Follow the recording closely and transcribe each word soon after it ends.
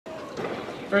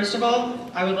First of all,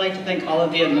 I would like to thank all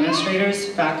of the administrators,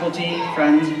 faculty,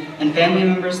 friends, and family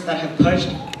members that have pushed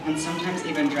and sometimes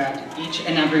even dragged each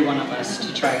and every one of us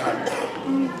to try harder.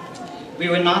 We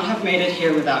would not have made it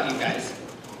here without you guys.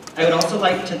 I would also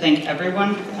like to thank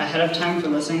everyone ahead of time for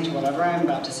listening to whatever I am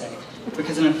about to say,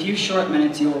 because in a few short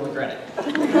minutes you will regret it.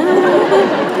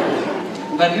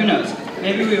 But who knows,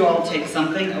 maybe we will all take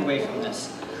something away from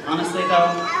this. Honestly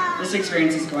though, this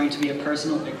experience is going to be a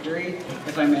personal victory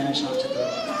if I manage not to throw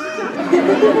up.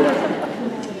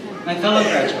 My fellow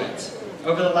graduates,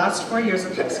 over the last 4 years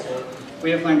of high school,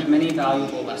 we have learned many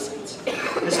valuable lessons.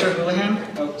 Mr.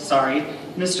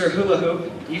 Hula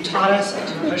Hoop, you taught us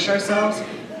to push ourselves,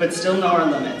 but still know our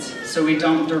limits, so we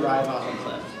don't derive off a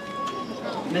cliff.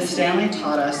 Ms. Stanley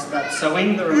taught us that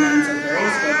sewing the remains of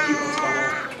various dead people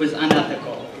together was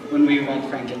unethical when we read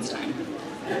Frankenstein.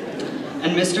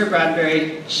 And Mr.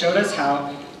 Bradbury showed us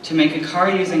how to make a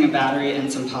car using a battery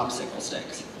and some popsicle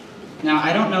sticks. Now,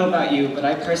 I don't know about you, but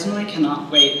I personally cannot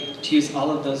wait to use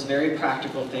all of those very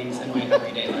practical things in my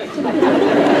everyday life.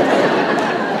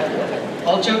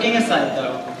 All joking aside,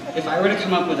 though, if I were to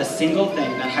come up with a single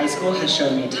thing that high school has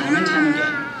shown me time and time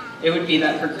again, it would be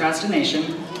that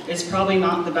procrastination is probably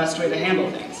not the best way to handle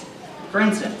things. For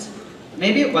instance,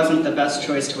 maybe it wasn't the best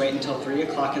choice to wait until 3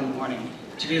 o'clock in the morning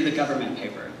to do the government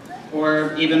paper,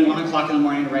 or even 1 o'clock in the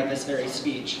morning to write this very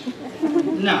speech.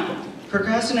 No,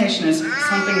 procrastination is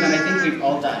something that I think we've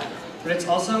all done, but it's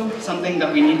also something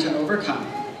that we need to overcome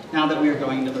now that we are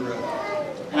going to the real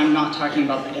world. And I'm not talking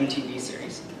about the MTV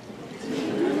series.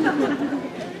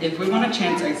 If we want a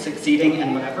chance at succeeding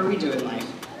in whatever we do in life,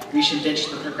 we should ditch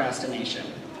the procrastination.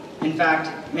 In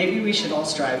fact, maybe we should all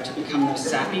strive to become those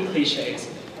sappy cliches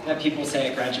that people say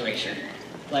at graduation.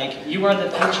 Like, you are the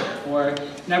future, or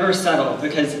never settle,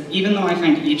 because even though I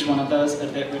find each one of those a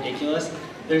bit ridiculous,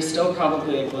 there's still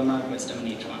probably a glimmer of wisdom in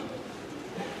each one.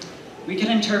 We can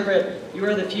interpret, you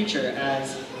are the future,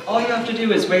 as all you have to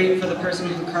do is wait for the person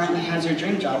who currently has your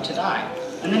dream job to die,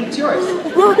 and then it's yours.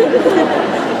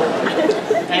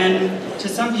 And to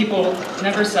some people,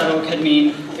 never settle could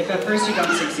mean, if at first you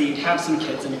don't succeed, have some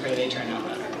kids and pray they turn out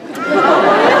better.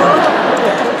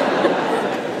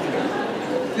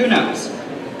 Who knows?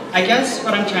 I guess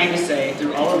what I'm trying to say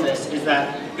through all of this is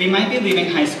that we might be leaving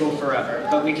high school forever,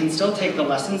 but we can still take the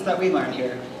lessons that we learned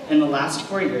here in the last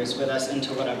 4 years with us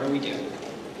into whatever we do.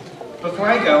 Before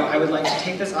I go, I would like to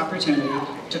take this opportunity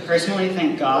to personally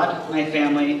thank God, my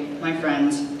family, my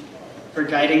friends, for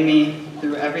guiding me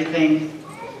through everything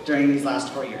during these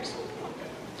last 4 years.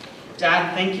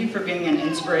 Dad, thank you for being an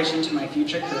inspiration to my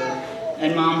future career.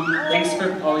 And Mom, thanks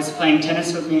for always playing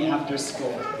tennis with me after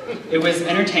school. It was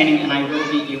entertaining and I will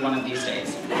beat you one of these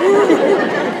days.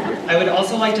 I would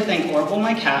also like to thank Orville,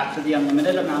 my cat, for the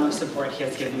unlimited amount of support he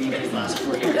has given me these last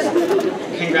 4 years.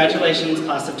 Congratulations,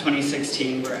 class of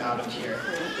 2016, we're out of here.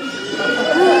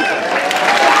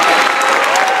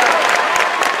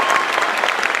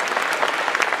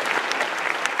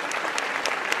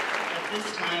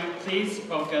 Please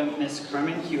welcome Ms.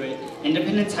 Carmen Hewitt,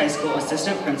 Independence High School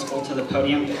Assistant Principal, to the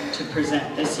podium to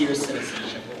present this year's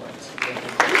citizenship.